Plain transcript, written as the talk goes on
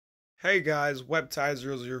Hey guys,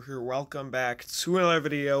 WebTie00 here. Welcome back to another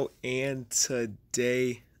video. And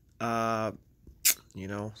today,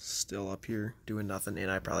 still up here doing nothing. And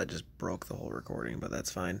I probably just broke the whole recording, but that's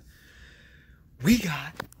fine. We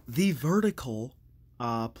got the vertical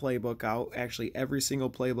playbook out. Actually, every single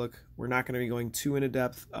playbook. We're not going to be going too into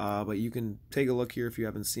depth, but you can take a look here if you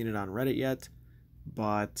haven't seen it on Reddit yet.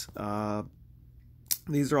 But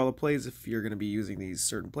these are all the plays if you're going to be using these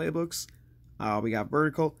certain playbooks. We got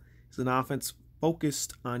vertical. It's an offense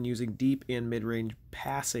focused on using deep and mid-range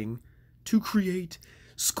passing to create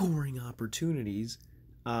scoring opportunities.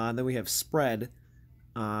 Then we have spread,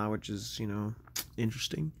 which is,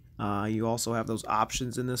 interesting. You also have those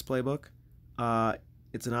options in this playbook.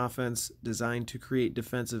 It's an offense designed to create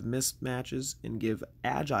defensive mismatches and give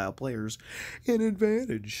agile players an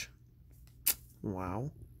advantage.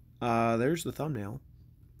 Wow. There's the thumbnail.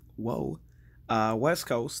 Whoa. West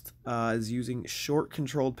Coast is using short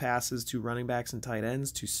controlled passes to running backs and tight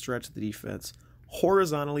ends to stretch the defense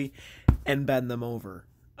horizontally and bend them over.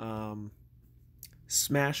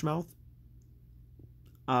 Smash Mouth.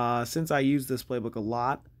 Since I use this playbook a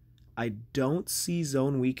lot, I don't see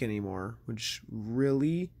zone weak anymore, which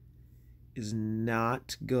really is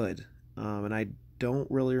not good. And I don't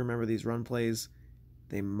really remember these run plays.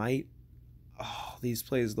 They might... Oh, these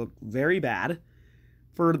plays look very bad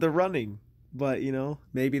for the running. But,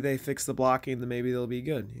 maybe they fix the blocking, then maybe they'll be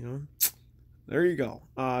good, There you go.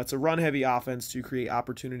 It's a run-heavy offense to create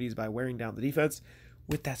opportunities by wearing down the defense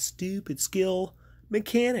with that stupid skill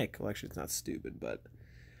mechanic. Well, actually, it's not stupid, but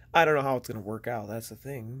I don't know how it's going to work out. That's the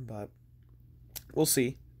thing, but we'll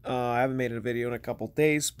see. I haven't made a video in a couple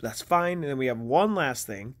days, but that's fine. And then we have one last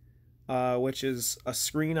thing, which is a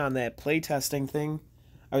screen on that playtesting thing.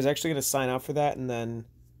 I was actually going to sign up for that, and then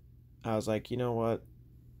I was like, you know what?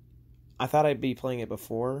 I thought I'd be playing it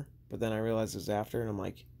before, but then I realized it was after, and I'm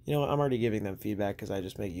like, you know what, I'm already giving them feedback because I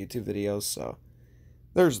just make YouTube videos, so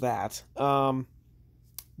there's that.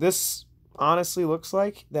 This honestly looks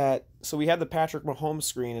like that, so we had the Patrick Mahomes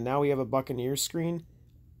screen, and now we have a Buccaneers screen.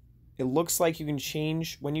 It looks like you can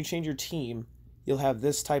change, when you change your team, you'll have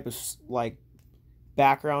this type of,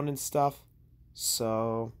 background and stuff,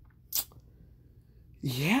 so,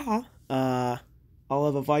 yeah, I'll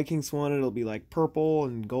have a Vikings one. It'll be like purple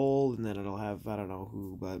and gold, and then it'll have, I don't know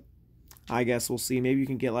who, but I guess we'll see. Maybe you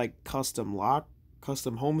can get like custom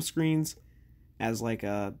home screens as like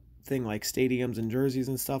a thing like stadiums and jerseys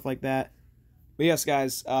and stuff like that. But yes,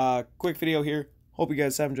 guys, quick video here. Hope you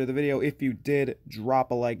guys have enjoyed the video. If you did,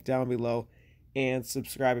 drop a like down below and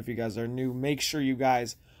subscribe if you guys are new. Make sure you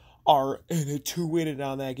guys are in it to win it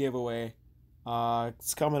on that giveaway.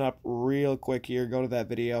 It's coming up real quick here. Go to that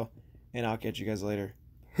video. And I'll catch you guys later.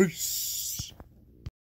 Peace.